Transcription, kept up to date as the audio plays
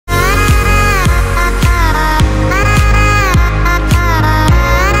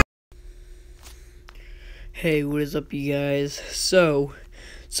Hey, what is up, you guys? So,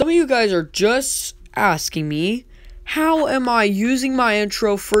 some of you guys are just asking me, how am I using my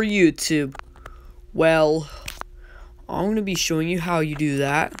intro for YouTube? Well, I'm going to be showing you how you do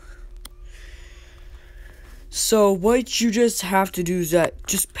that. So, what you just have to do is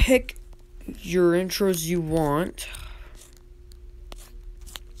just pick your intros you want.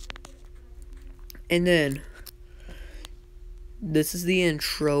 And then, this is the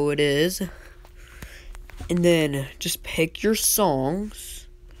intro it is. And then, just pick your songs.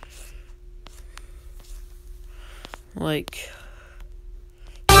 Like...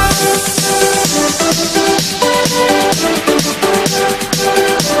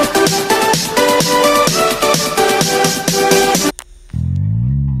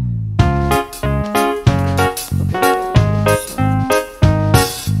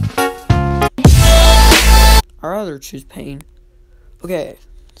 I'd rather choose pain. Okay,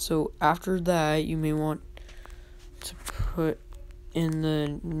 so after that, you may want to put in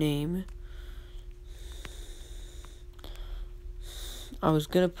the name. I was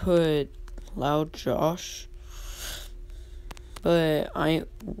gonna put Loud Josh, but I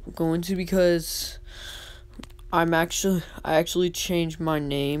ain't going to because I actually changed my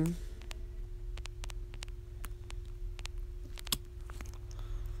name.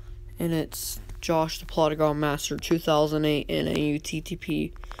 And it's Josh the Polygon Master 2008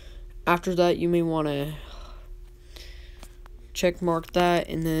 NAUTTP. After that, you may want to check mark that,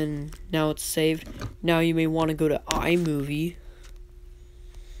 and then now it's saved. Now you may want to go to iMovie.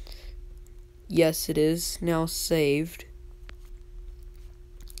 Yes, it is now saved.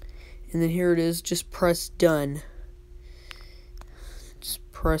 And then here it is, just press done.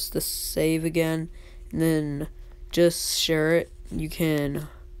 Just press the save again, and then just share it. You can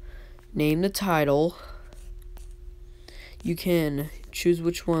name the title. You can choose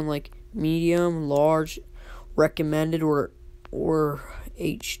which one, like medium, large, recommended, or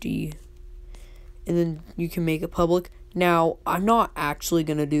HD. And then you can make it public. Now, I'm not actually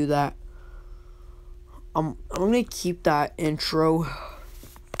gonna do that. I'm gonna keep that intro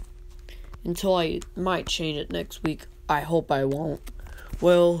until I might change it next week. I hope I won't.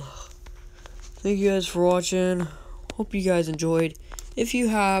 Well, thank you guys for watching. Hope you guys enjoyed. If you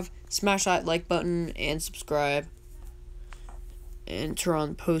have, smash that like button and subscribe. And turn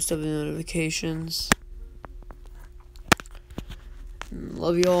on post notifications.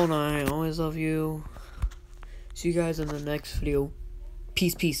 Love you all, and I always love you. See you guys in the next video.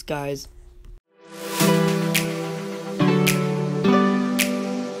 Peace, guys.